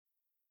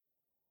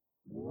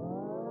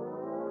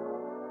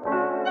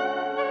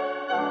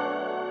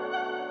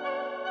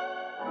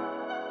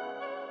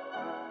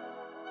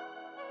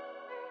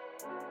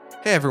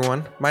Hey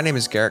everyone, my name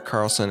is Garrett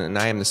Carlson and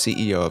I am the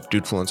CEO of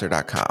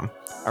Dudefluencer.com.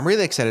 I'm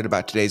really excited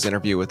about today's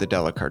interview with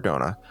Adela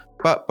Cardona.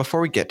 But before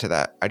we get to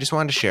that, I just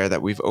wanted to share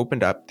that we've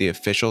opened up the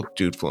official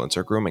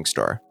Dudefluencer grooming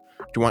store.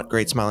 Do you want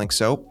great smelling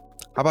soap?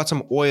 How about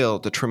some oil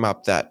to trim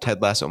up that Ted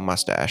Lasso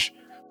mustache?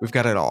 We've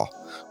got it all.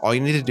 All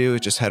you need to do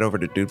is just head over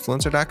to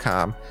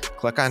Dudefluencer.com,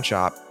 click on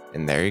shop,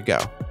 and there you go.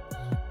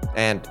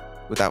 And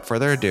without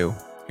further ado,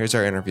 here's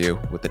our interview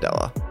with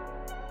Adela.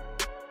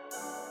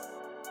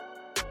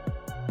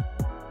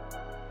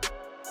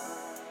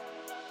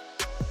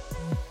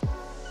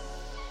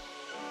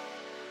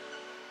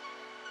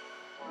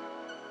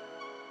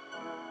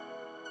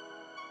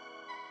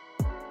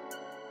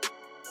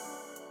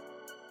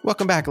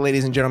 Welcome back,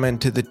 ladies and gentlemen,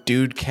 to the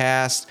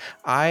Dudecast.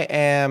 I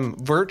am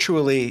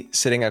virtually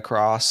sitting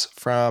across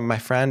from my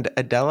friend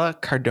Adela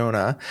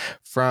Cardona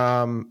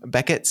from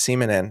Beckett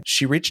Seaman.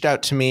 She reached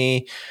out to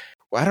me.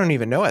 I don't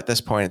even know at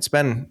this point. It's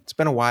been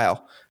a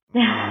while.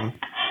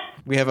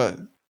 We have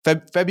a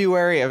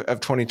February of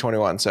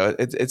 2021, so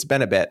it's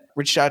been a bit.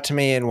 Reached out to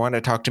me and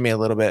wanted to talk to me a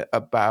little bit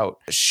about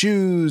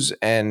shoes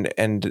and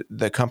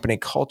the company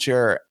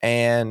culture.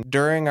 And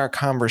during our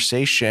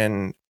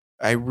conversation,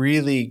 I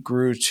really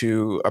grew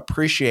to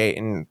appreciate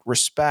and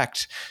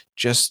respect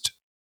just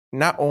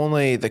not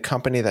only the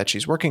company that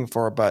she's working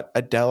for, but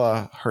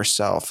Adela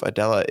herself.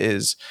 Adela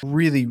is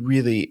really,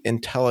 really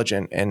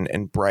intelligent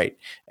and bright.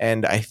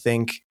 And I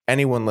think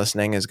anyone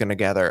listening is going to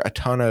gather a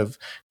ton of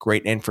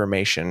great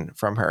information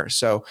from her.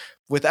 So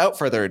without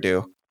further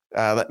ado,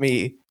 let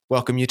me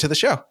welcome you to the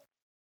show.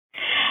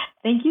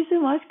 Thank you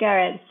so much,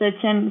 Garrett.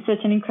 Such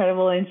an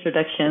incredible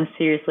introduction.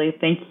 Seriously,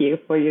 thank you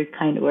for your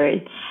kind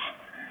words.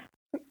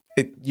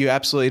 You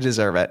absolutely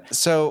deserve it.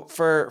 So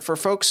for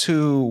folks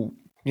who,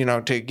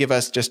 to give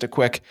us just a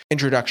quick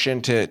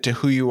introduction to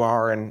who you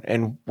are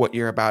and what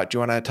you're about, do you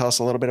want to tell us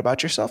a little bit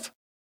about yourself?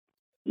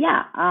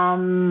 Yeah.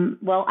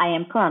 Well, I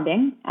am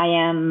Colombian. I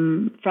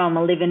am from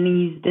a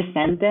Lebanese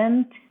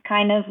descendant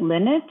kind of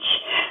lineage.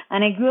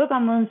 And I grew up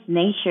amongst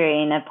nature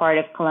in a part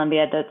of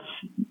Colombia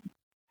that's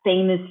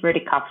famous for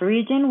the coffee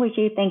region, which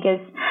I think is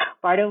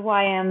part of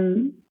why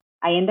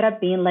I ended up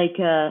being like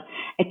a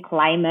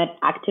climate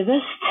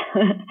activist.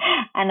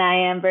 And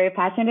I am very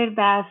passionate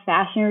about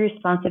fashion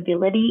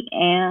responsibility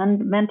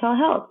and mental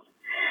health.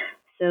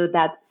 So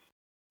that's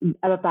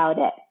about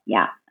it.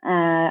 Yeah.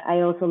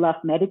 I also love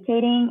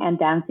meditating and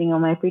dancing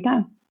on my free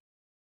time.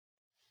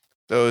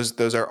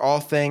 Those are all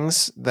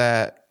things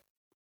that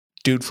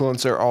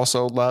Dudefluencer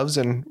also loves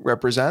and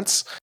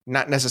represents.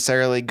 Not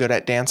necessarily good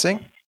at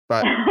dancing,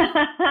 but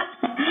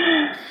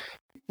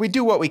we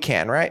do what we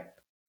can, right?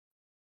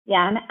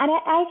 Yeah, and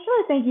I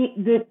actually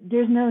think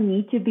there's no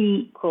need to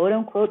be quote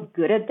unquote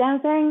good at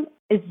dancing.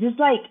 It's just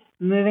like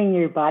moving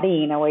your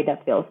body in a way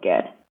that feels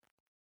good.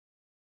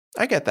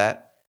 I get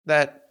that.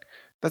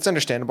 That's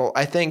understandable.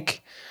 I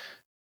think,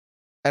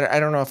 I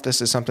don't know if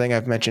this is something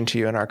I've mentioned to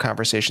you in our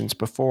conversations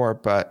before,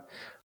 but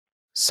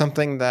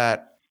something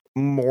that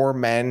more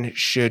men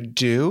should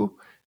do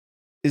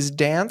is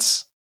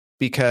dance,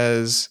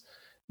 because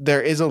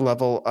there is a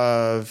level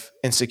of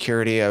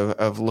insecurity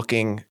of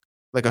looking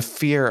like a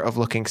fear of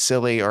looking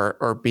silly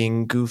or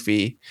being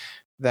goofy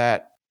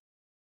that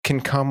can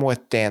come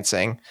with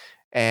dancing.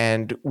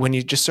 And when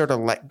you just sort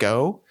of let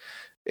go,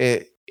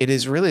 it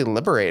is really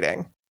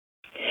liberating.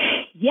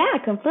 Yeah,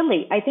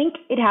 completely. I think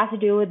it has to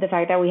do with the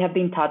fact that we have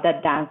been taught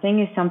that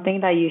dancing is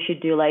something that you should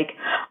do like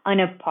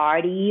on a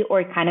party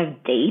or kind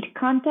of date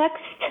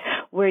context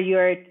where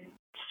you're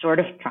sort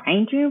of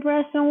trying to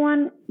impress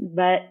someone.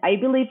 But I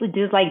believe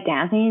just like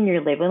dancing in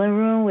your living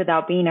room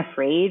without being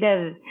afraid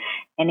of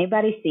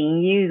anybody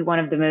seeing you is one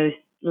of the most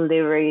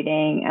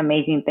liberating,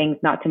 amazing things,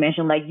 not to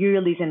mention like you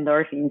release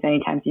endorphins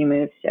anytime you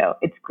move. So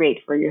it's great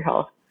for your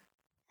health.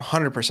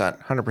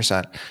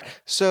 100%.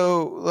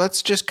 So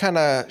let's just kind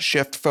of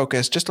shift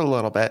focus just a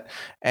little bit.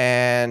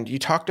 And you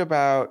talked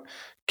about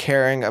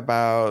caring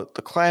about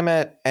the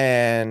climate,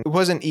 and it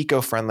wasn't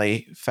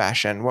eco-friendly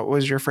fashion. What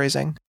was your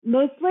phrasing?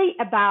 Mostly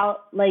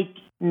about like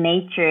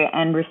nature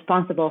and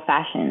responsible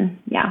fashion.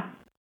 Yeah.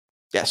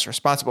 Yes,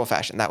 responsible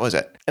fashion. That was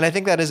it. And I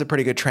think that is a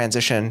pretty good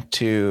transition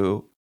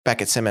to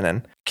Beckett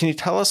Seaman. Can you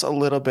tell us a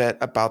little bit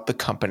about the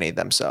company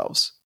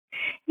themselves?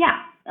 Yeah.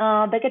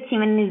 Beckett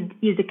Seaman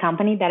is the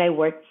company that I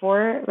work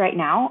for right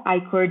now. I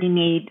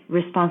coordinate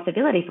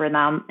responsibility for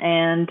them.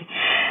 And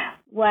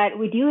what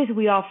we do is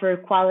we offer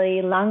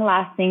quality,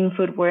 long-lasting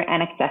footwear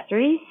and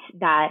accessories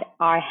that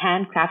are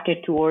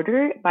handcrafted to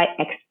order by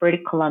expert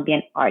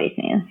Colombian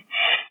artisans.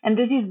 And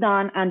this is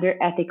done under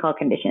ethical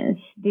conditions.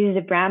 This is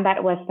a brand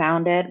that was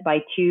founded by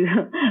two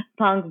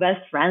punk best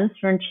friends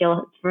from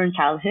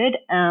childhood.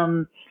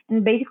 And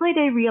basically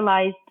they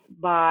realized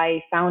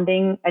by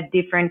founding a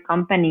different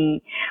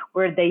company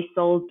where they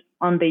sold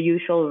on the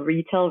usual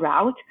retail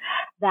route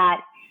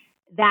that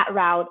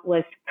route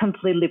was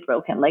completely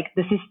broken. Like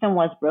the system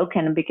was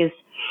broken because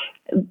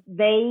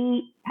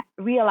they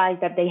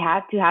realized that they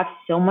had to have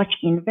so much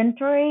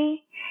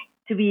inventory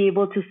to be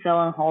able to sell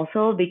on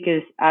wholesale,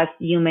 because as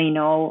you may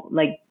know,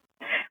 like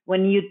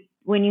when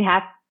you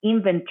have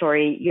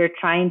inventory, you're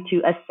trying to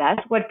assess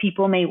what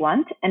people may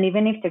want. And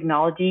even if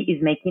technology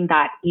is making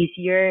that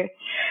easier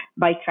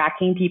by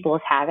tracking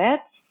people's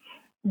habits,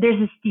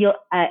 there's still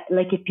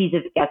like a piece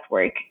of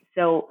guesswork.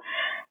 So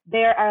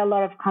there are a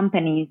lot of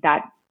companies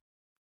that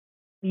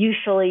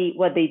usually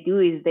what they do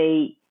is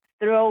they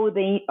throw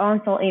the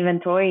unsold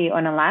inventory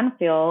on a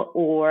landfill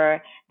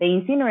or they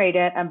incinerate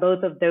it, and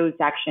both of those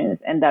actions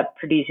end up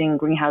producing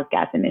greenhouse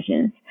gas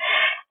emissions.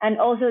 And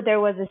also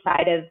there was a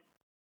side of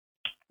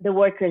the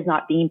workers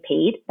not being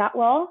paid that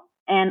well.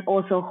 And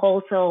also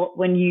wholesale,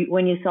 when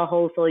you sell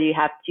wholesale, you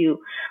have to,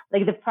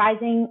 like, the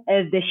pricing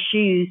of the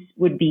shoes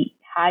would be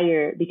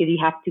higher because you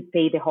have to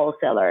pay the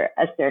wholesaler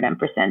a certain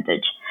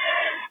percentage.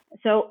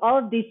 So all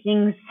of these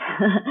things,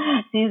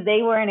 since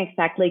they weren't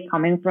exactly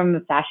coming from a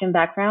fashion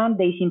background,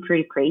 they seem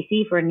pretty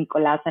crazy for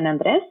Nicolas and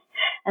Andres.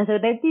 And so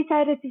they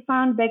decided to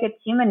found Beckett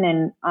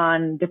Simonen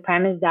on the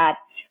premise that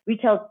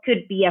retail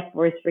could be a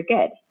force for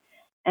good.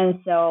 And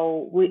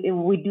so we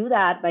do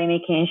that by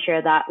making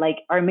sure that, like,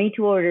 our made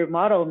to order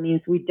model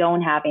means we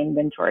don't have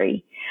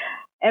inventory.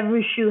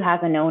 Every shoe has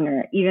an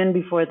owner, even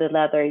before the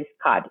leather is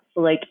cut.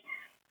 So, like,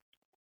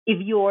 if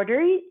you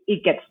order it,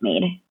 it gets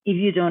made. If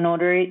you don't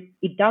order it,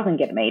 it doesn't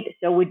get made.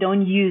 So we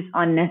don't use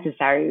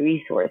unnecessary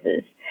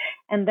resources.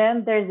 And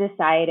then there's the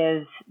side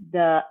of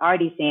the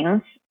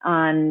artisans.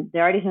 And the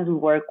artisans we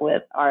work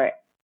with are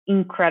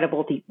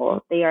incredible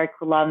people. They are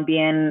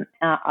Colombian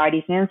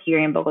artisans here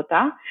in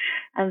Bogota.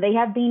 And they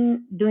have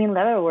been doing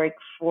leather work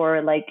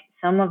for, like,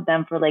 some of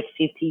them for like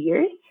 50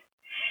 years.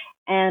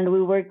 And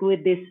we work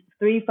with these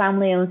 3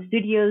 family-owned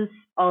studios,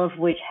 all of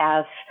which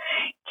have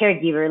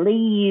caregiver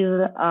leave,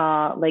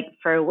 like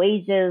fair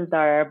wages that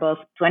are above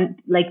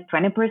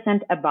 20%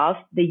 above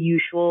the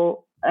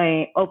usual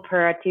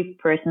operative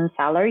person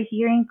salary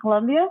here in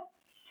Colombia.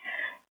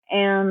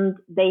 And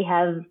they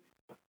have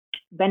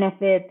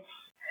benefits,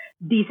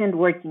 decent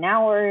working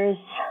hours.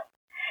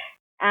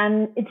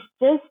 And it's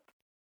just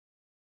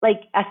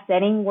like a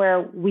setting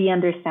where we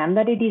understand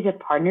that it is a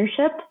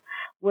partnership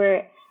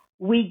where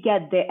we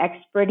get the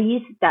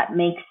expertise that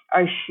makes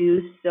our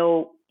shoes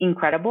so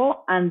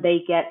incredible, and they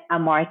get a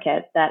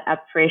market that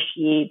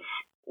appreciates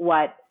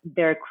what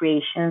their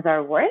creations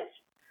are worth.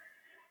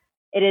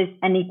 It is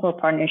an equal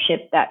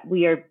partnership that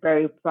we are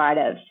very proud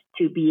of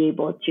to be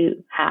able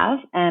to have.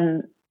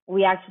 And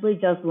we actually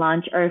just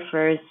launched our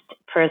first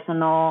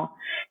personal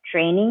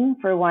training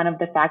for one of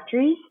the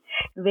factories.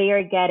 They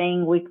are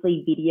getting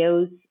weekly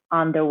videos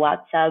on their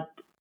WhatsApp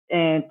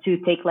to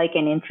take like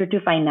an intro to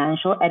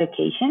financial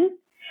education.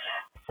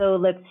 So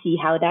let's see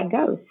how that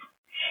goes.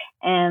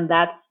 And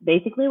that's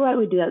basically what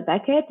we do at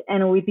Beckett.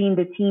 And within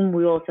the team,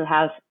 we also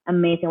have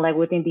amazing, like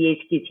within the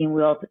HQ team,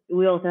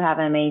 we also have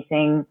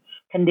amazing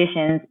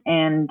conditions.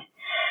 And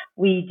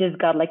we just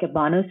got like a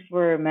bonus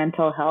for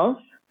mental health,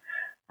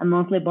 a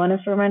monthly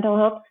bonus for mental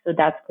health. So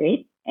that's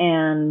great.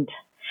 And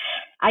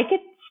I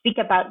could speak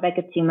about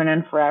Beckett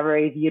Simonen forever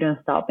if you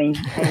don't stop me.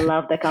 I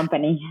love the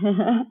company.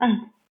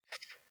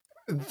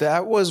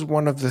 That was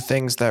one of the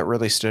things that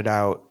really stood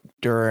out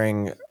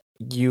during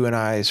you and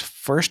I's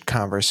first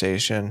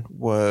conversation,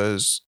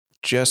 was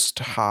just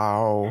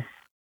how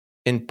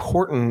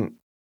important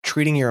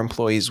treating your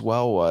employees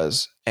well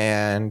was.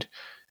 And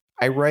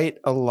I write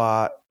a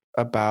lot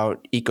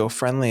about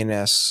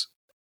eco-friendliness,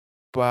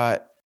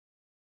 but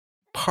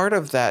part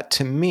of that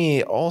to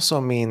me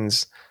also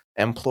means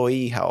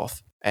employee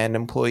health and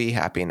employee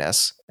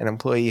happiness and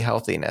employee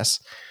healthiness.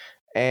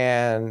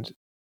 And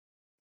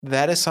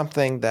that is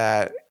something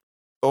that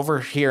over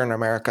here in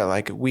America,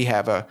 like we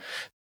have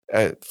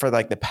for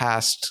like the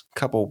past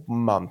couple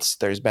months,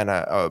 there's been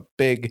a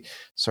big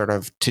sort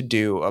of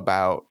to-do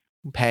about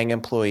paying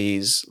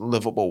employees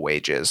livable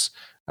wages.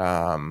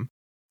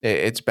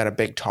 It's been a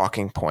big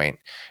talking point,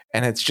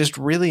 and it's just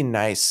really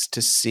nice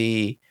to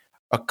see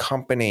a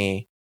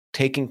company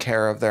taking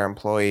care of their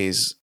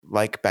employees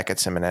like Beckett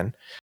Simonen.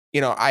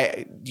 You know,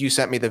 you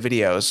sent me the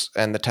videos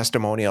and the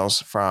testimonials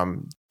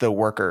from the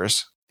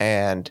workers,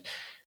 and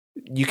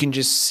you can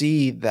just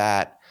see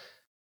that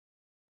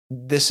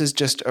this is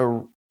just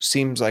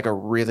seems like a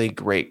really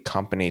great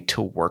company to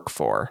work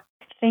for.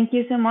 Thank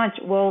you so much.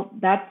 Well,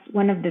 that's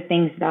one of the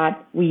things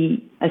that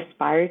we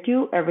aspire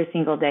to every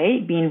single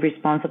day, being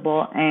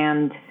responsible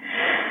and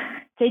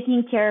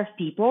taking care of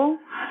people,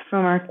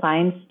 from our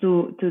clients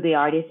to the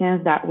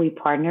artisans that we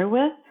partner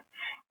with.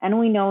 And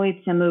we know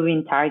it's a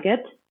moving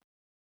target,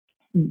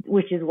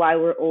 which is why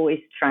we're always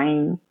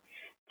trying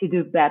to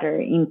do better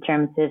in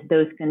terms of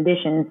those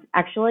conditions.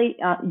 Actually,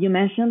 you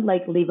mentioned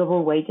like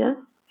livable wages.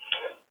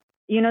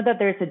 You know that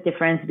there's a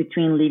difference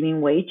between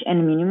living wage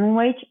and minimum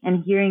wage.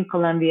 And here in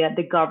Colombia,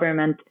 the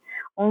government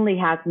only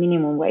has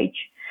minimum wage.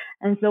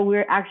 And so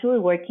we're actually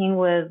working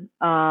with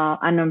a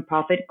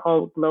nonprofit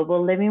called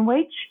Global Living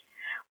Wage.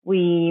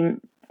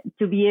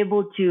 To be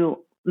able to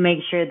make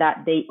sure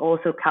that they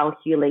also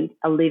calculate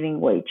a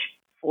living wage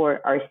for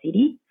our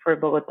city, for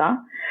Bogota,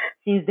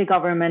 since the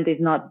government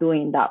is not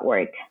doing that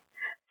work.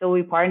 So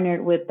we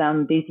partnered with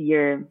them this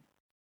year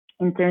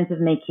in terms of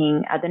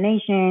making a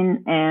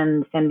donation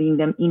and sending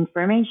them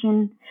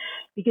information,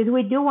 because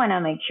we do want to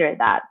make sure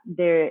that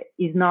there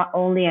is not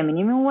only a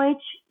minimum wage,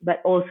 but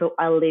also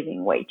a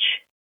living wage.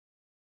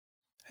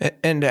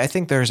 And I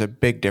think there's a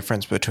big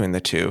difference between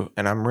the two.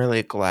 And I'm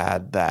really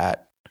glad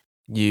that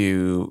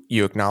you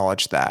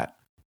acknowledge that.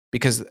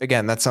 Because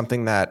again, that's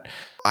something that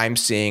I'm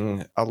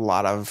seeing a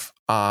lot of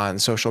on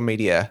social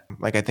media.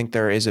 Like, I think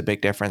there is a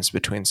big difference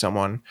between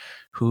someone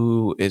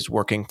who is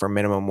working for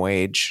minimum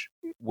wage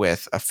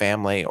with a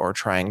family or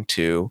trying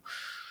to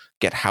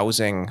get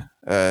housing,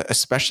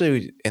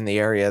 especially in the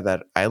area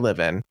that I live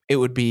in. It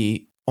would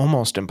be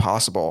almost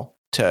impossible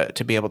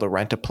to be able to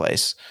rent a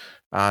place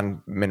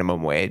on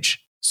minimum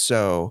wage.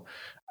 So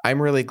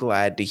I'm really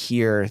glad to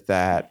hear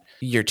that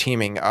you're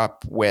teaming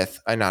up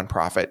with a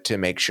nonprofit to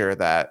make sure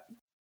that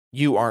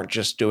you aren't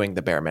just doing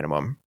the bare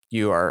minimum.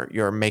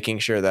 You're making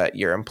sure that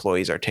your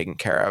employees are taken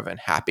care of and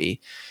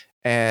happy.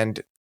 And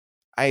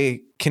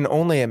I can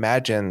only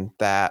imagine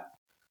that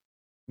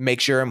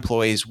makes your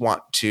employees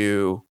want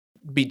to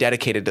be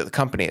dedicated to the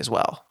company as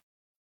well.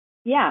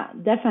 Yeah,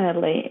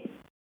 definitely.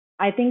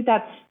 I think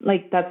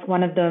that's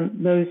one of the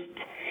most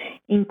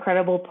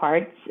incredible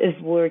parts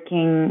of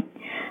working,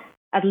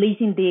 at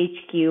least in the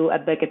HQ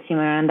at Beckett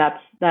Similar, and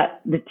that's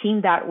that the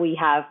team that we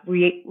have.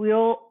 We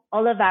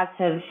all of us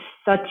have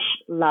such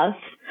love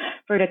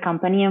for the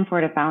company and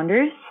for the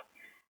founders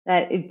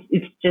that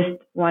it's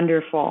just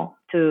wonderful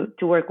to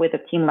work with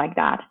a team like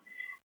that.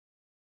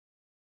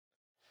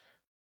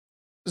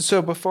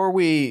 So before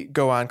we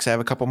go on, because I have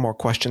a couple more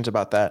questions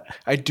about that,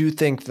 I do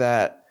think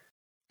that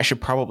I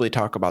should probably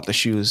talk about the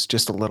shoes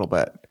just a little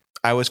bit.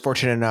 I was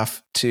fortunate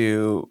enough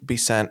to be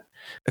sent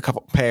a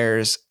couple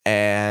pairs,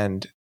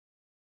 and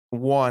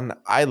one,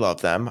 I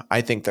love them.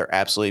 I think they're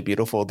absolutely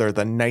beautiful. They're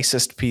the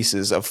nicest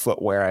pieces of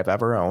footwear I've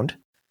ever owned.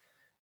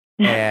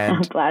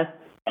 And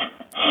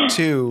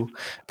two,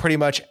 pretty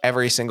much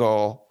every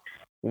single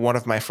one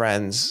of my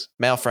friends,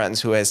 male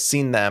friends who has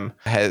seen them,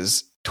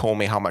 has told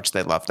me how much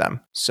they love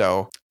them.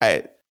 So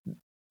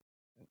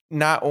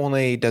not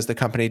only does the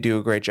company do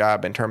a great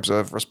job in terms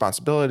of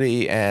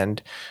responsibility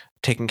and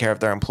taking care of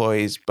their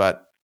employees,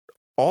 but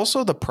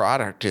also the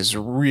product is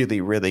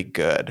really, really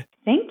good.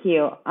 Thank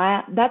you.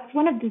 That's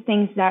one of the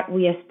things that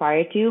we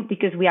aspire to,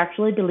 because we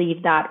actually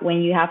believe that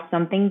when you have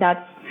something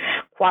that's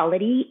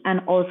quality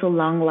and also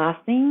long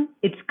lasting,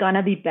 it's going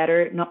to be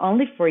better not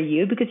only for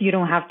you, because you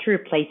don't have to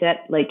replace it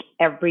like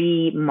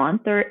every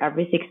month or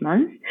every 6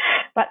 months,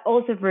 but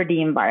also for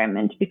the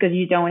environment, because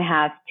you don't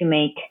have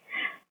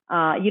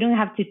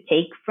to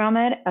take from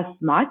it as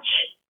much.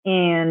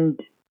 And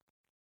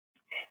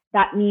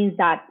that means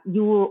that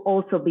you will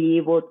also be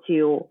able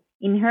to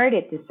inherit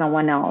it to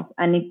someone else,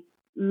 and it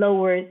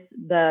lowers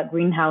the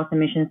greenhouse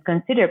emissions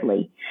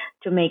considerably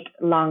to make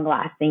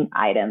long-lasting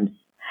items.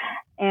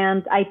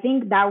 And I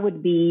think that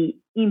would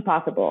be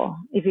impossible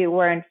if it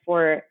weren't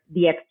for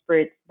the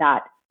experts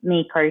that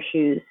make our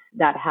shoes,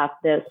 that have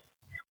this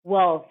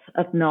wealth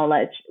of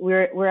knowledge.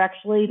 We're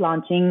actually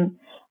launching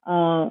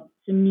some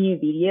new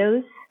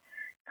videos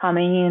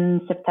coming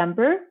in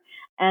September,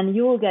 and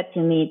you will get to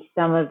meet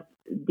some of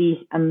these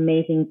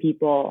amazing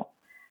people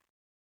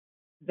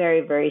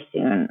very, very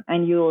soon.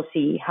 And you will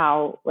see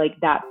how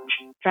that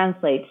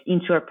translates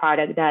into a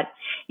product that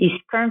is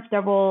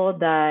comfortable,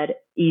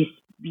 that is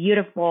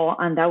beautiful,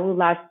 and that will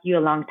last you a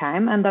long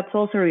time. And that's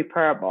also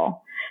repairable.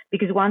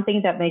 Because one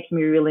thing that makes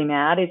me really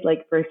mad is,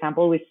 for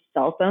example, with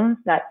cell phones,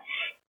 that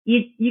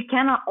you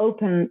cannot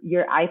open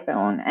your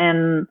iPhone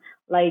and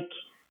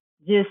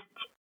just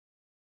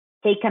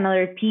take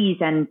another piece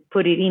and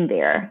put it in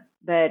there.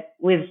 But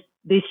with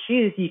these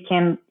shoes, you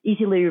can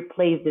easily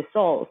replace the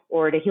soles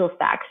or the heel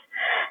stacks.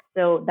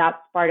 So that's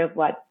part of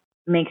what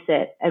makes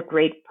it a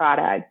great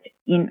product,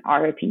 in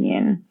our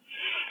opinion.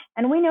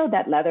 And we know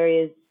that leather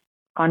is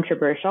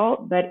controversial,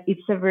 but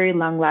it's a very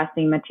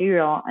long-lasting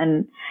material.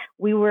 And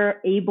we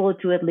were able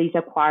to at least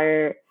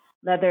acquire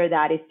leather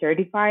that is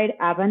certified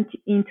up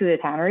into the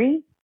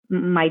tannery.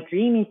 My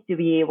dream is to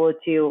be able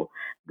to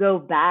go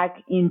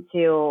back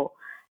into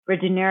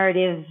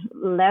regenerative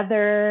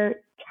leather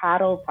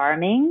cattle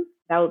farming.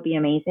 That would be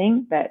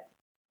amazing, but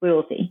we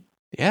will see.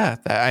 Yeah,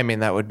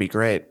 that would be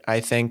great. I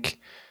think,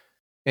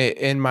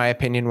 in my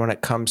opinion, when it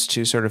comes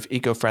to sort of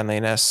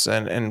eco-friendliness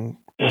and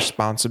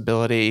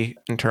responsibility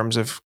in terms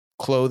of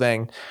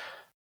clothing,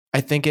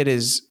 I think it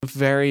is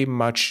very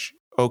much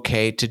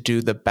okay to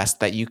do the best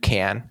that you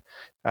can.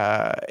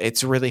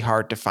 It's really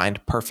hard to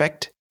find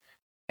perfect.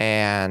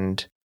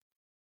 And,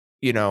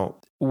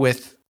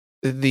 with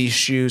these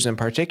shoes in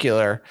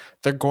particular,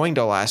 they're going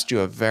to last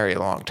you a very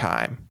long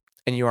time.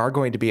 And you are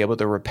going to be able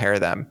to repair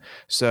them.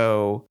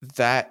 So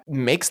that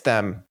makes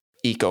them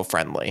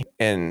eco-friendly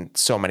in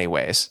so many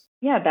ways.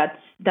 Yeah,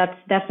 that's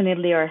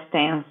definitely our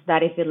stance,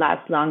 that if it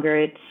lasts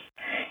longer,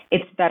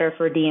 it's better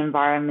for the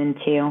environment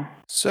too.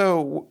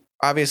 So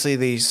obviously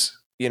these,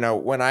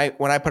 when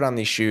I put on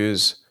these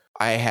shoes,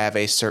 I have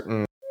a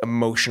certain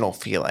emotional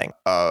feeling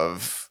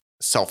of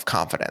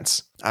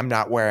self-confidence. I'm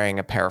not wearing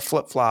a pair of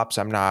flip-flops.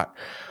 I'm not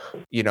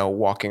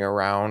walking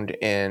around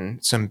in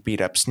some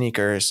beat up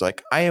sneakers.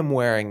 Like, I am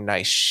wearing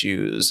nice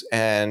shoes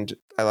and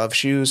I love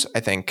shoes. I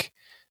think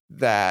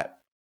that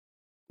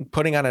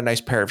putting on a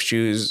nice pair of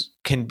shoes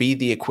can be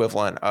the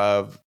equivalent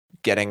of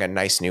getting a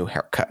nice new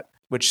haircut,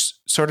 which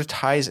sort of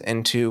ties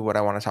into what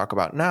I want to talk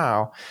about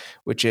now,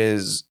 which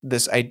is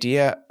this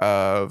idea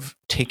of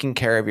taking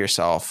care of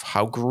yourself,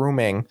 how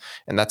grooming,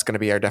 and that's going to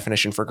be our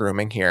definition for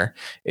grooming here,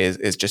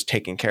 is just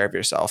taking care of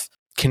yourself,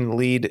 can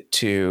lead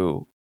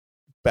to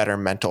better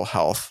mental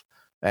health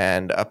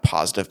and a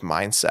positive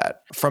mindset.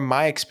 From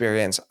my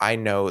experience, I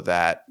know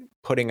that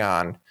putting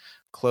on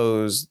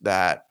clothes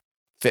that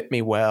fit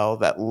me well,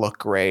 that look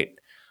great,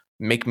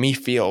 make me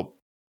feel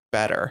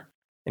better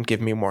and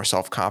give me more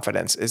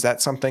self-confidence. Is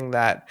that something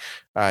that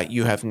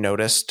you have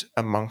noticed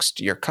amongst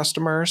your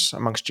customers,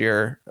 amongst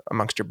your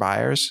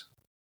buyers?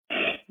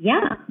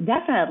 Yeah,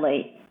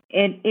 definitely.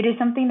 It is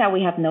something that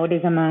we have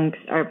noticed amongst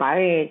our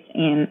buyers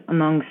and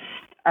amongst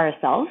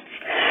ourselves.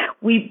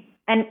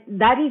 And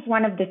that is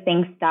one of the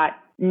things that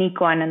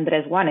Nico and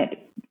Andres wanted.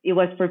 It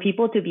was for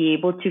people to be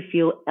able to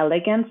feel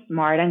elegant,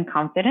 smart, and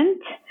confident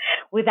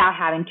without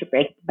having to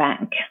break the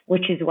bank,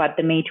 which is what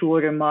the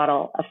made-to-order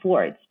model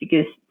affords.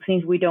 Because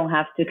since we don't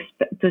have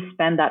to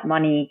spend that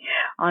money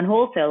on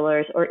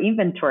wholesalers or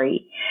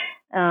inventory,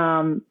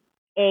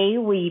 A,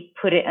 we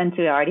put it into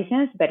the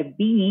artisans, but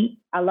B,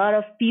 a lot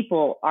of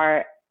people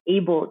are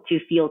able to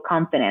feel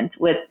confident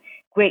with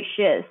great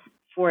shoes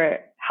for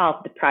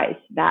half the price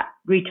that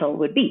retail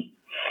would be.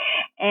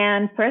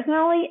 And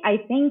personally, I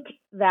think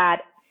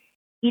that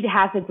it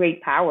has a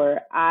great power.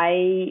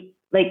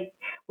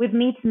 With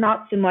me, it's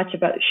not so much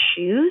about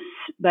shoes,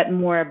 but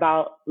more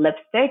about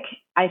lipstick.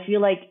 I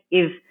feel like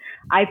if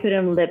I put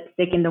on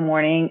lipstick in the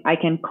morning, I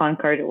can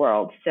conquer the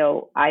world.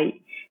 So I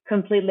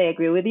completely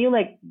agree with you.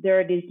 Like, there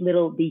are these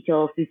little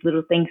details, these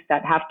little things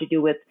that have to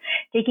do with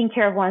taking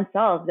care of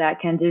oneself that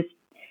can just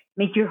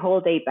make your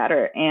whole day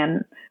better.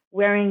 And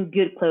wearing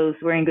good clothes,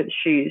 wearing good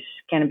shoes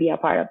can be a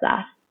part of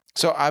that.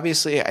 So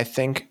obviously, I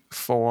think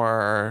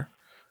for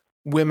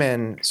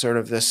women, sort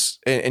of this,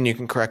 and you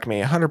can correct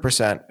me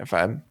 100% if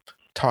I'm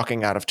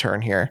talking out of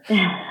turn here.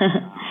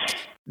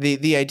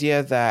 The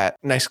idea that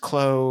nice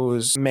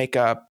clothes,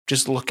 makeup,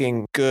 just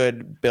looking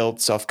good, build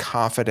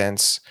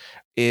self-confidence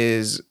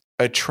is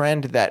a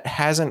trend that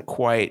hasn't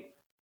quite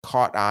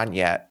caught on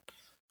yet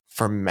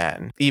for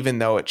men, even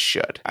though it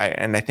should.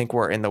 I think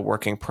we're in the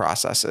working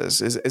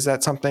processes. Is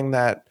that something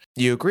that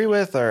you agree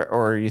with,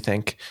 or you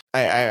think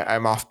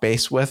I'm off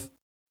base with?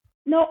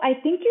 No, I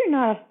think you're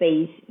not off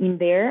base in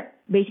there,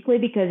 basically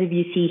because if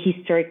you see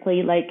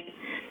historically, like,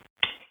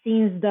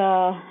 since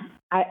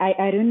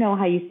I don't know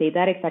how you say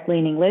that exactly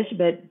in English,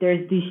 but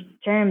there's this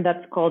term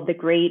that's called the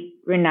Great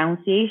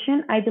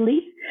Renunciation, I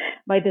believe,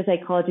 by the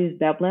psychologist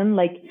Veblen.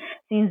 Like,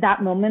 since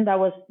that moment, that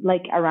was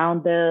like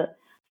around the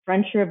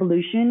French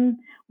Revolution,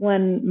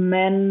 when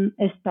men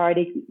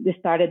started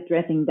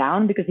dressing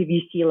down. Because if you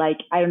see, like,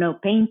 I don't know,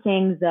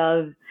 paintings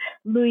of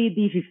Louis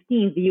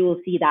XV, you will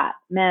see that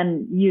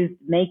men used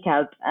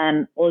makeup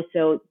and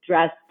also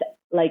dressed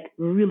like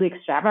really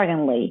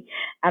extravagantly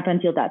up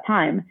until that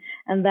time.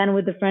 And then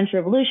with the French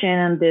Revolution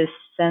and this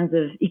sense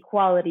of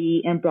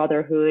equality and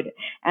brotherhood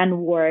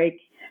and work,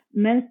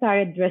 men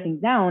started dressing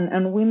down,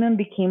 and women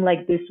became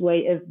like this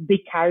way of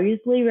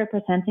vicariously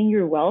representing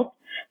your wealth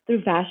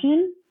through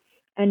fashion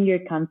and your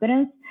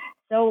confidence.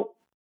 So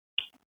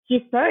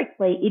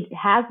historically, it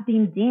has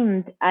been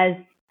deemed as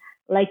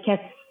like a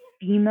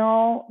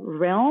female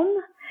realm.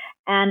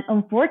 And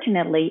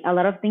unfortunately, a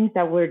lot of things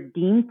that were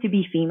deemed to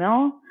be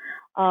female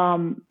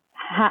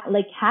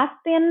have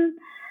been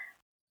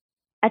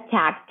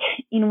attacked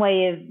in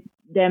way of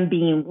them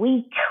being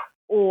weak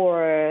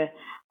or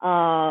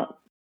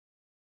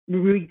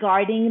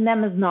regarding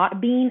them as not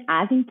being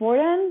as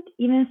important,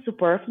 even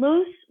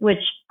superfluous,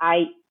 which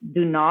I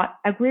do not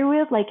agree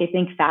with. Like, I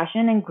think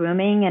fashion and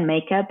grooming and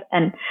makeup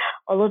and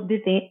all of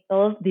these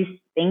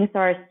things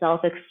are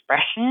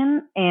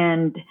self-expression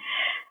and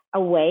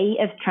a way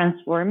of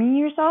transforming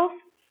yourself.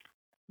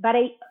 But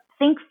I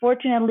think,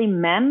 fortunately,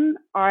 men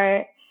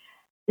are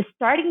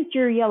starting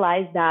to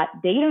realize that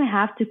they don't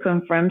have to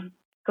conform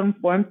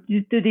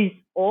to these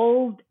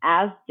old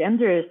ass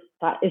gender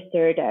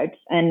stereotypes,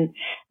 and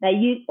that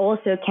you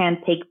also can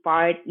take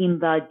part in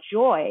the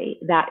joy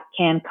that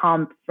can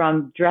come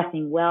from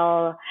dressing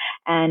well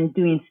and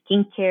doing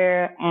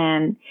skincare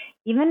and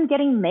even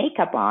getting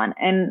makeup on.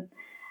 And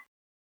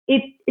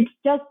it's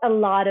just a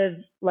lot of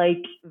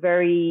like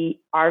very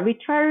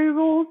arbitrary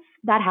rules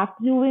that have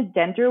to do with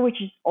gender,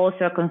 which is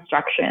also a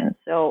construction.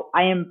 So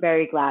I am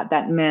very glad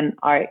that men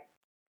are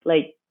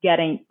like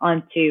getting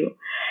onto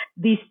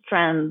this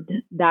trend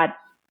that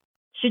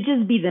should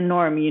just be the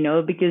norm,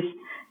 because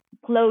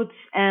clothes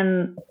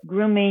and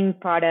grooming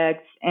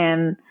products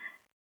and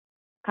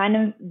kind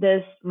of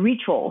this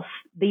rituals,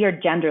 they are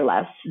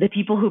genderless. The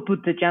people who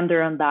put the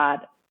gender on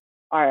that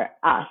are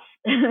us.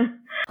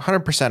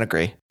 100%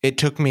 agree. It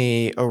took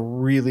me a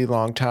really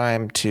long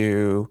time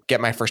to get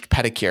my first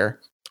pedicure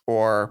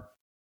or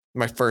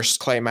my first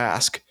clay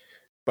mask,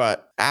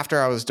 But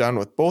after I was done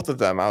with both of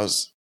them, I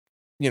was,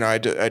 I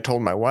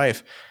told my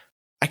wife,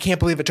 I can't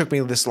believe it took me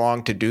this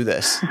long to do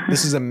this.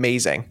 This is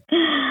amazing.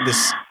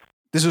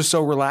 This was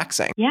so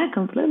relaxing. Yeah,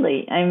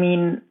 completely. I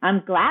mean,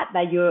 I'm glad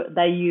that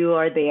you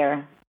are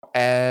there.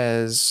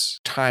 As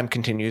time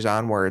continues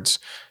onwards,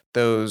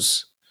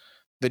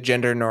 the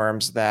gender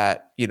norms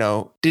that,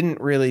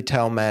 didn't really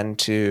tell men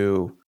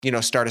to,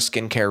 start a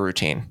skincare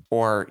routine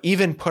or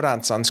even put on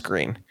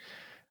sunscreen.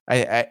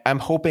 I'm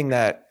hoping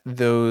that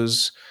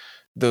those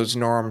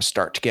norms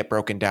start to get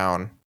broken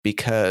down,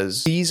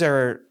 because these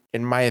are,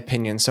 in my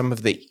opinion, some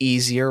of the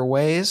easier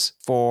ways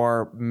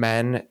for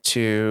men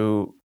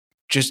to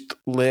just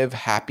live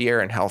happier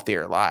and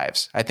healthier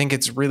lives. I think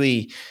it's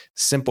really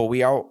simple.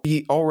 We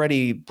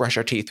already brush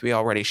our teeth. We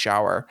already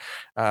shower.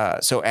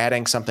 So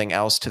adding something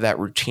else to that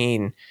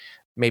routine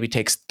maybe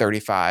takes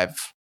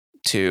 35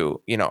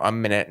 to, a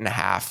minute and a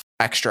half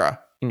extra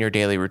in your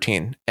daily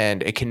routine.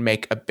 And it can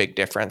make a big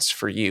difference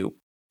for you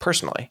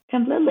personally.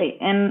 Completely.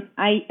 And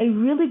I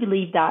really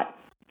believe that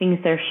things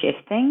are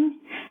shifting,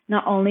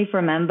 not only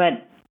for men,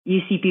 but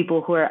you see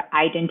people who are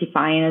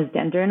identifying as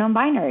gender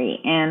non-binary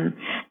and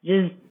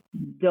just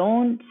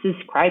don't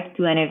subscribe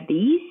to any of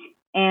these.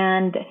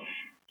 And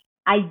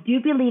I do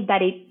believe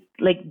that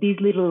these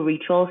little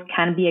rituals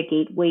can be a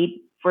gateway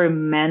for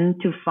men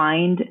to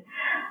find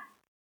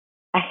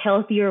a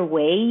healthier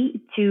way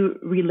to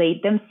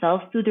relate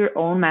themselves to their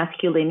own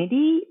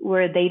masculinity,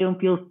 where they don't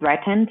feel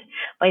threatened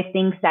by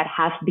things that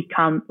have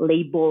become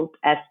labeled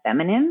as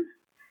feminine,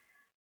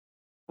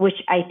 which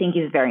I think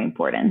is very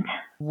important.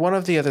 One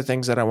of the other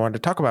things that I wanted to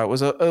talk about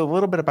was a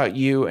little bit about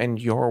you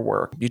and your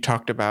work. You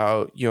talked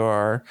about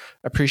your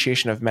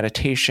appreciation of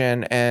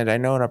meditation. And I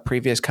know in a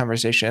previous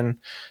conversation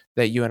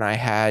that you and I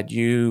had,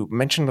 you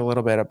mentioned a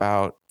little bit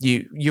about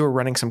you were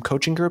running some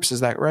coaching groups.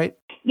 Is that right?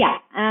 Yeah.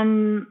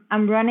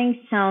 I'm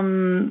running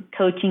some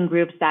coaching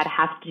groups that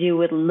have to do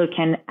with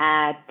looking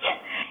at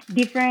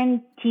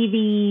different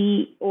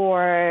TV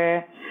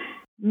or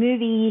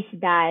movies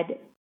that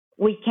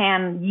we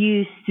can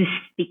use to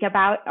speak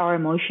about our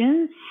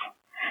emotions.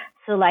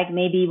 So like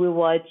maybe we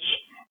watch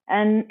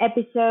an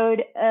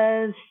episode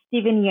of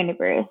Steven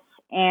Universe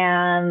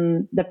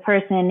and the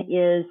person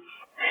is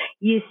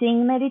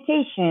using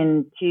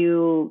meditation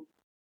to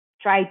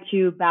try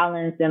to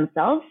balance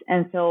themselves.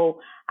 And so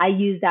I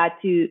use that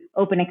to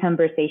open a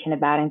conversation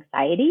about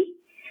anxiety.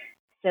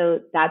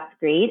 So that's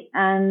great.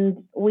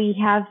 And we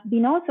have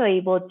been also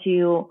able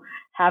to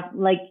have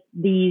like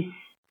these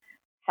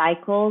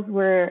cycles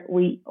where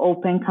we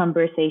open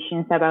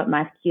conversations about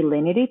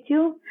masculinity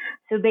too.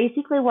 So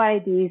basically what I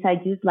do is I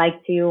just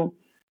like to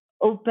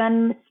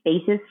open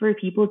spaces for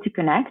people to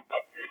connect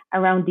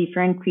around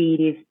different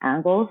creative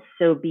angles.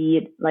 So be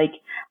it like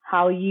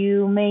how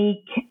you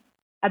make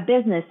a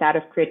business out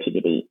of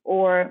creativity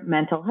or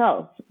mental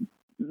health,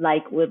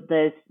 like with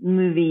this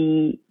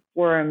movie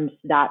forums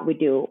that we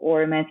do,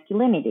 or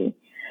masculinity.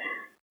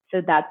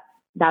 So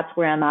that's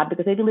where I'm at,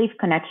 because I believe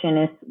connection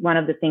is one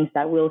of the things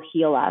that will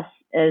heal us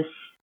as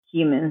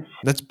humans.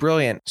 That's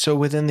brilliant. So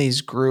within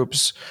these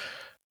groups,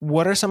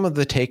 what are some of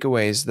the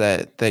takeaways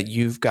that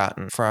you've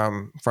gotten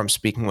from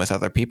speaking with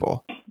other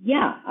people?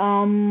 Yeah,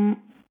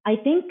 I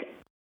think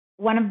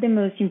one of the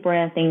most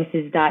important things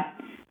is that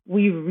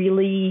we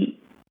really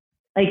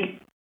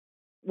like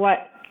what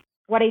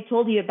I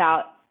told you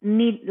about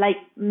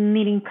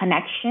needing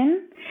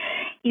connection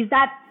is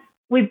that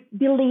we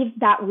believe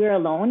that we're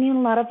alone in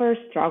a lot of our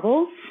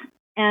struggles,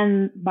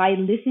 and by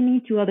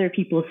listening to other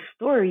people's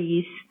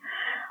stories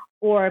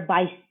or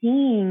by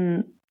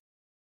seeing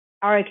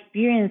our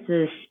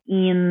experiences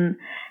in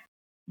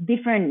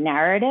different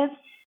narratives,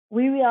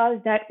 we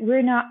realize that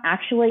we're not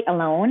actually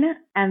alone,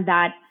 and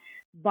that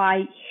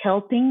by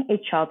helping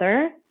each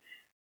other,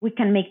 we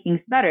can make things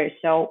better.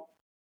 So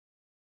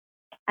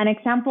an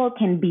example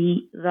can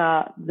be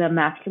the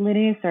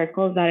masculinity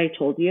circles that I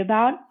told you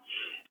about.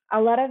 A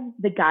lot of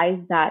the guys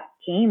that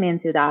came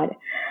into that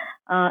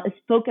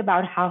spoke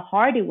about how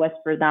hard it was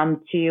for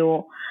them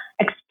to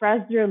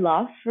express their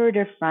love for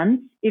their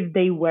friends if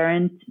they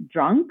weren't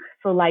drunk.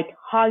 So like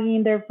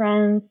hugging their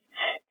friends,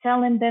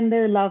 telling them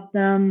they love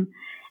them,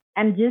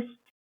 and just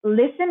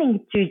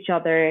listening to each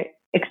other,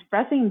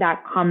 expressing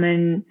that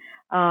common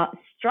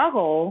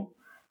struggle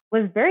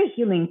was very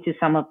healing to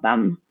some of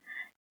them.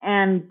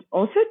 And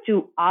also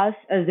to us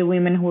as the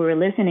women who were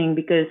listening,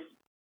 because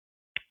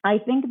I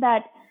think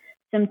that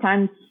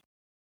sometimes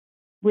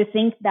we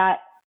think that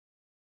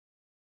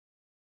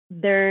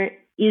there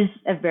is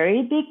a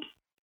very big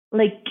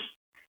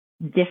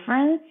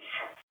difference.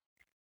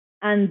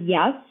 And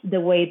yes,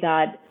 the way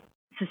that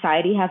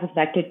society has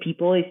affected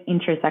people is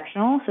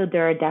intersectional. So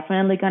there are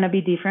definitely going to be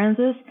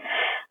differences.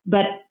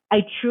 But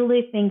I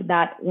truly think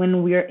that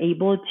when we're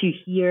able to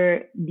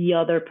hear the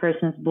other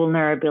person's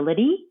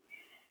vulnerability,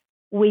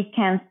 we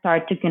can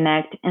start to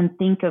connect and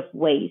think of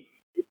ways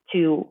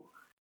to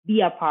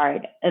be a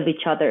part of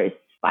each other's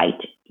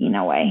fight in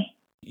a way.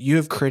 You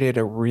have created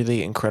a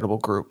really incredible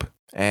group.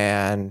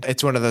 And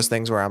it's one of those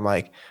things where I'm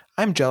like,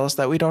 I'm jealous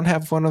that we don't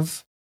have one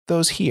of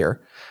those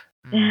here.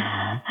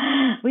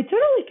 We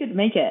totally could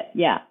make it.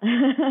 Yeah.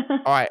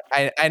 Oh,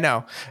 I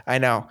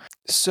know.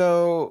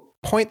 So,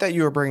 point that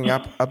you were bringing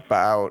up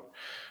about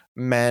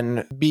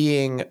men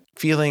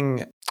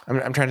feeling,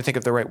 I'm trying to think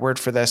of the right word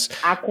for this.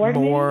 Awkward,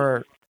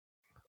 maybe?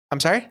 I'm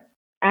sorry?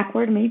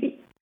 Awkward,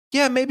 maybe?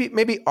 Yeah,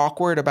 maybe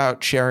awkward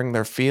about sharing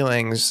their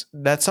feelings.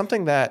 That's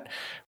something that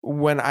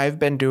when I've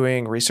been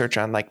doing research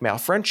on like male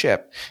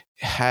friendship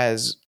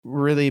has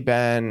really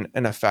been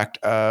an effect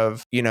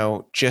of,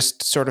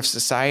 just sort of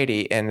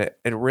society. And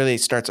it really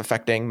starts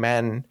affecting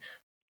men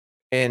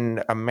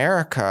in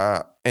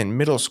America in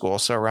middle school,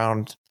 so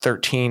around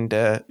 13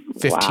 to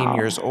 15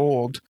 years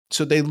old.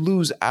 So they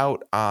lose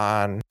out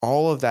on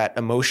all of that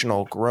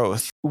emotional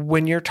growth.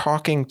 When you're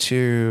talking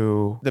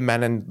to the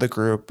men in the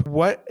group,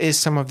 what is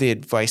some of the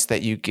advice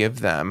that you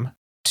give them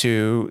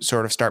to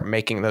sort of start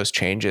making those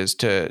changes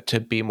to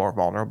be more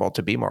vulnerable,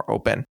 to be more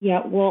open?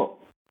 Yeah, well,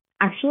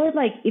 actually,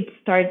 like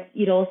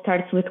it all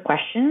starts with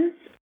questions,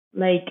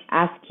 like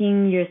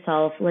asking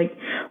yourself, like,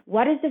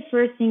 what is the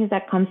first thing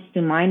that comes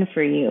to mind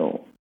for you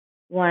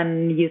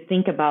when you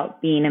think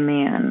about being a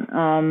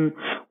man?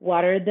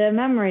 What are the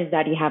memories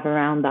that you have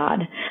around that?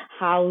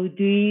 How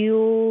do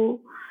you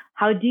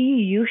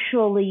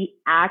usually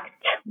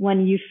act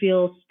when you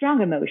feel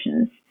strong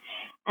emotions?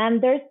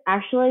 And there's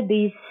actually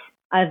this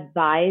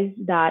advice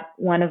that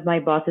one of my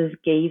bosses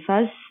gave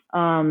us,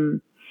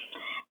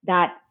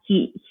 that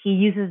he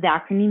uses the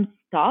acronym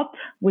STOP,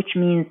 which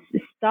means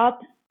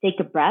stop, take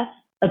a breath,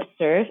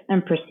 observe,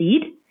 and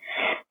proceed.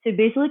 So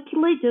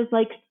basically, just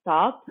like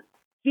stop,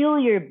 feel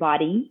your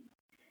body,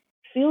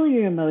 feel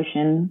your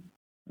emotion,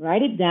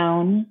 write it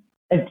down,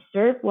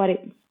 observe what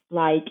it's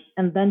like,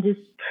 and then just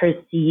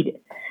proceed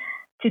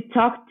to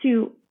talk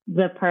to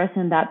the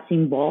person that's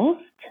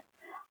involved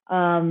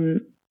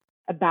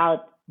about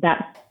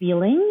that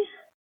feeling.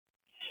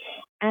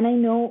 And I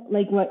know,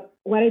 like,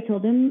 what I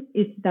told him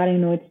is that I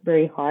know it's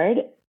very hard,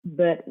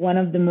 but one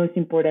of the most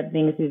important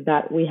things is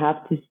that we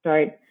have to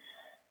start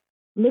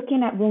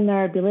looking at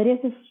vulnerability as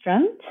a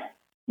strength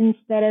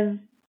instead of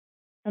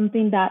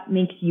something that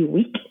makes you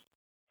weak.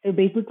 So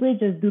basically,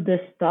 just do the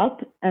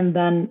stop and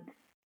then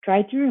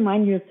try to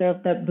remind yourself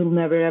that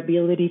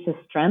vulnerability is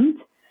a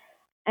strength,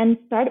 and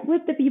start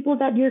with the people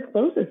that you're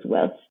closest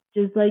with,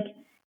 just like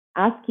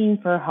asking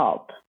for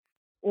help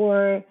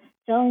or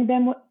telling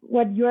them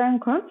what you're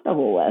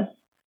uncomfortable with,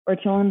 or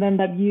telling them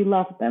that you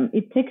love them.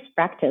 It takes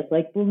practice.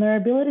 Like,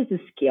 vulnerability is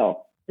a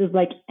skill, just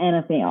like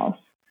anything else.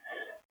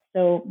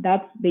 So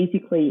that's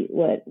basically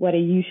what I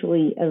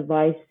usually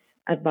advise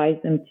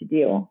them to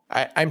do.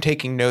 I'm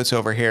taking notes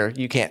over here.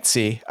 You can't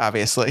see,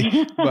 obviously,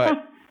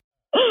 but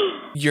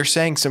you're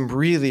saying some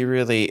really,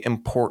 really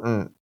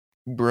important,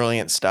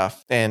 brilliant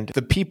stuff. And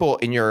the people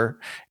in your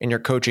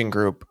coaching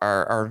group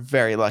are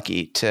very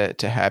lucky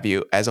to have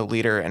you as a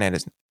leader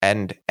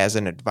and as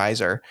an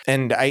advisor.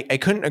 And I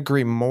couldn't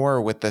agree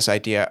more with this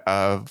idea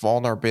of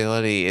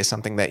vulnerability is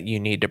something that you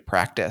need to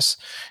practice.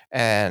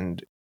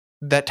 And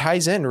that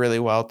ties in really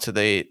well to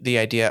the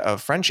idea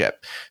of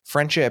friendship.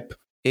 Friendship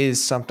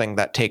is something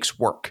that takes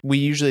work. We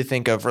usually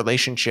think of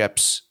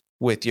relationships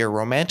with your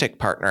romantic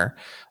partner,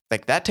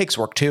 like that takes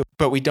work too,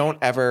 but we don't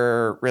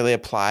ever really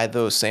apply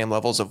those same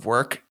levels of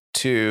work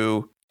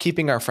to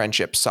keeping our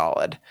friendship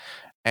solid.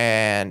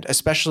 And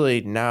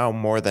especially now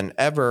more than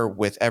ever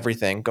with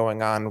everything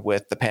going on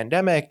with the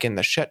pandemic and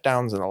the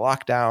shutdowns and the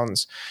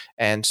lockdowns,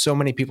 and so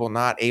many people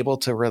not able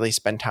to really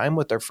spend time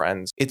with their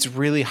friends, it's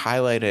really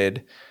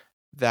highlighted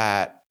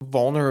that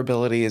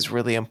vulnerability is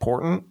really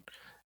important,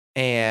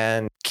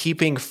 and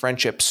keeping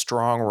friendship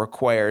strong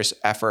requires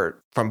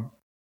effort from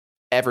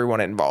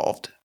everyone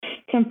involved.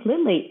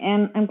 Completely.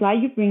 And I'm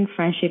glad you bring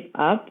friendship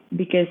up,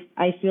 because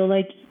I feel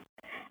like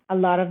a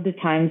lot of the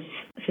times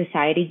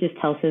society just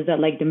tells us that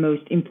like the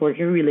most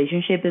important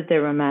relationship is the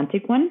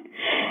romantic one.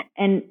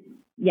 And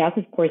yes,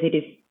 of course it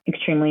is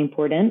extremely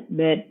important,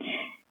 but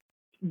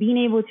being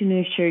able to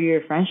nurture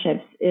your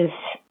friendships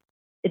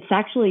it's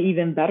actually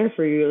even better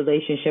for your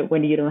relationship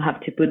when you don't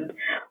have to put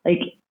like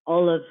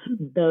all of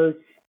those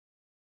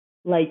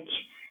like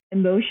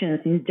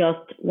emotions in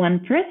just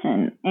one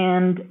person.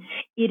 And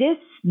it is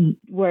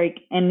work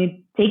and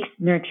it takes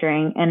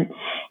nurturing, and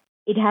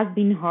it has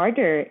been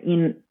harder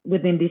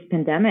within this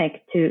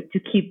pandemic to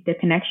keep the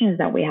connections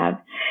that we have.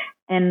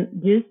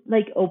 And just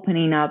like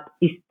opening up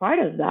is part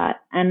of that.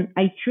 And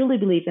I truly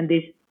believe in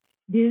this.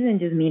 This isn't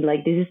just me,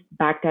 like this is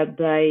backed up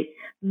by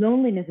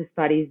loneliness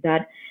studies,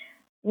 that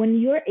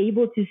when you're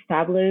able to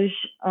establish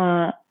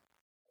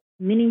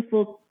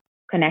meaningful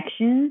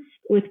connections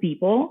with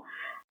people,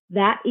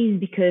 that is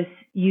because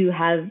you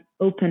have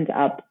opened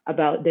up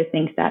about the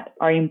things that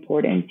are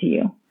important to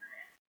you.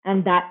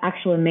 And that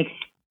actually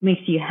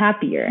makes you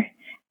happier.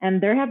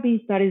 And there have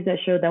been studies that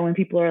show that when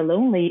people are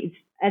lonely, it's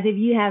as if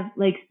you have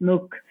like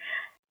smoked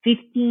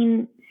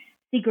 15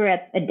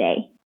 cigarettes a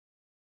day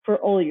for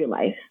all your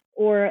life,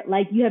 or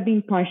like you have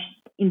been punched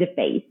in the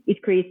face.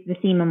 It creates the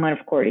same amount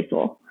of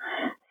cortisol.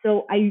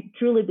 So I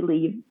truly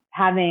believe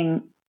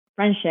having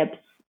friendships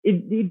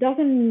it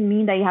doesn't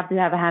mean that you have to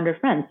have 100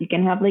 friends. You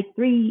can have like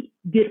 3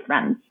 good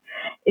friends.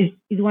 Is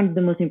one of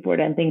the most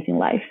important things in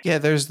life. Yeah,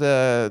 there's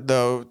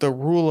the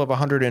rule of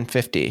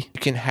 150. You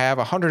can have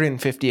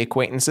 150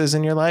 acquaintances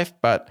in your life,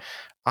 but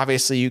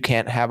obviously you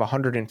can't have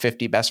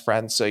 150 best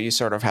friends, so you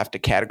sort of have to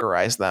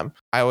categorize them.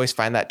 I always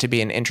find that to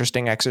be an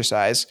interesting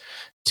exercise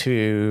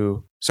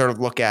to sort of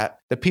look at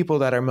the people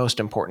that are most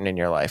important in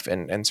your life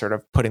and sort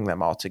of putting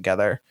them all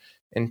together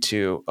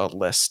into a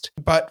list.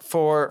 But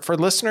for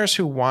listeners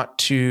who want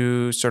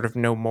to sort of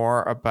know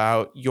more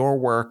about your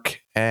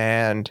work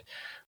and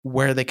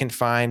where they can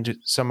find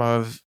some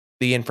of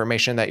the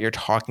information that you're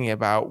talking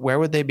about, where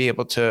would they be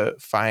able to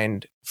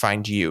find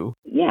you?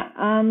 Yeah,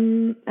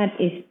 I'm at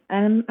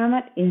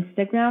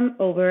Instagram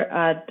over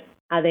at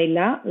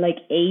Adela, like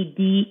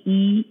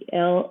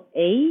Adela,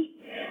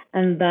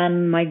 and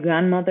then my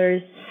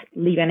grandmother's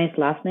Lebanese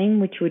last name,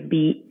 which would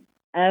be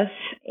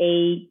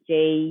Fajuri.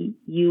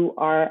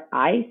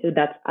 So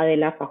that's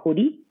Adela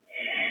Fajuri.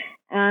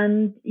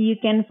 And you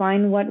can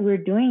find what we're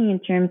doing in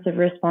terms of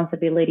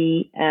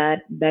responsibility at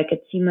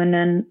Beckett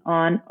Simonen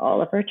on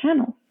all of our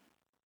channels.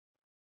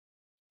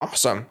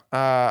 Awesome.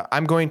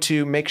 I'm going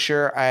to make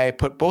sure I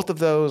put both of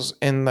those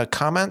in the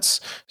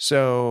comments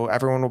so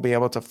everyone will be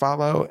able to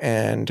follow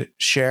and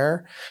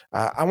share.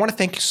 I want to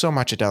thank you so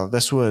much, Adela.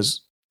 This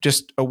was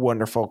just a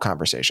wonderful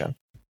conversation.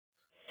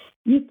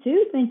 You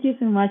too. Thank you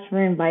so much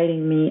for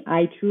inviting me.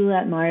 I truly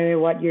admire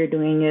what you're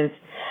doing is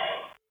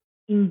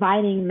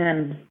inviting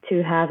men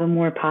to have a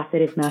more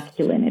positive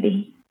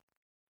masculinity.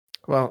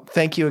 Well,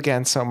 thank you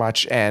again so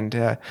much.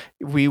 And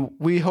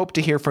we hope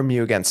to hear from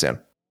you again soon.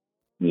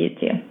 You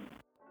too.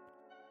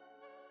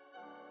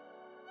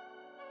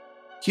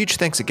 Huge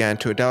thanks again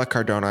to Adela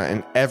Cardona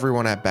and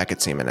everyone at Beckett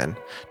Simonen.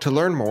 To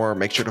learn more,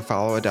 make sure to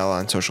follow Adela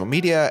on social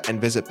media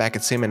and visit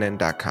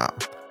beckettsimonen.com.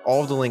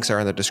 All of the links are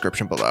in the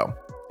description below.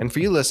 And for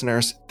you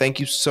listeners, thank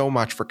you so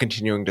much for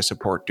continuing to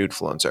support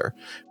Dudefluencer.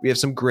 We have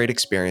some great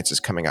experiences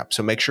coming up,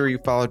 so make sure you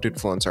follow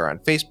Dudefluencer on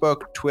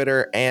Facebook,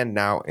 Twitter, and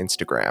now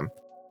Instagram.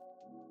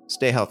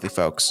 Stay healthy,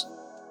 folks.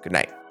 Good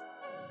night.